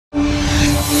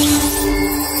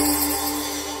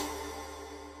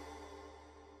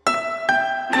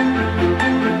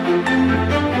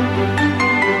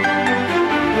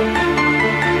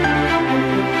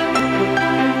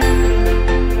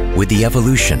the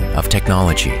evolution of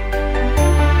technology.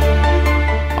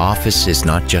 Office is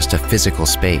not just a physical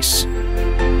space.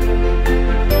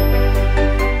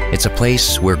 It's a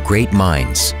place where great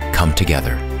minds come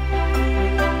together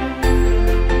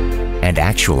and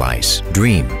actualize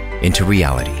dream into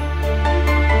reality.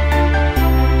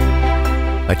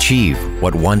 Achieve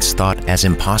what once thought as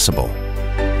impossible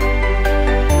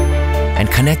and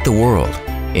connect the world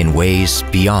in ways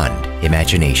beyond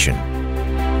imagination.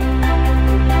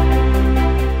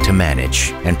 To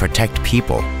manage and protect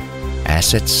people,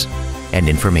 assets, and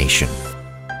information.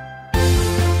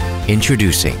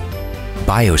 Introducing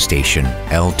BioStation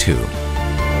L2.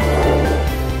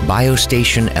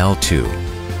 BioStation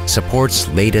L2 supports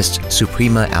latest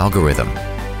Suprema algorithm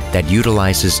that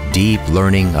utilizes deep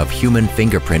learning of human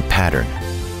fingerprint pattern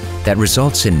that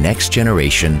results in next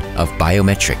generation of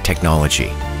biometric technology.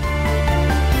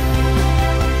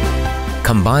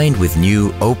 Combined with new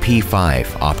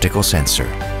OP5 optical sensor,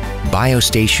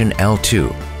 BioStation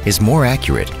L2 is more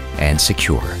accurate and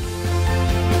secure.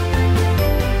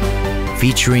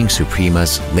 Featuring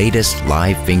Suprema's latest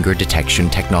live finger detection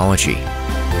technology.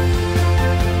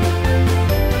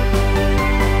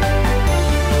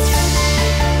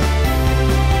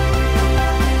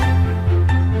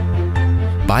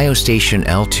 BioStation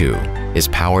L2 is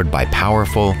powered by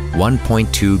powerful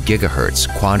 1.2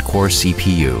 GHz quad-core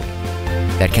CPU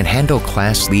that can handle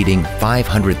class-leading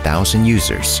 500,000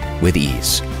 users with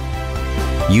ease.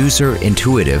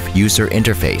 User-intuitive user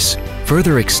interface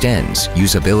further extends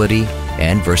usability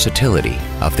and versatility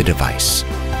of the device,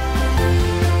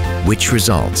 which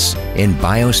results in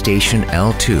BioStation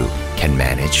L2 can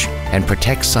manage and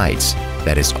protect sites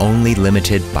that is only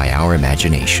limited by our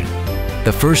imagination.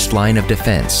 The first line of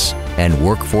defense and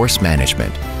workforce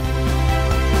management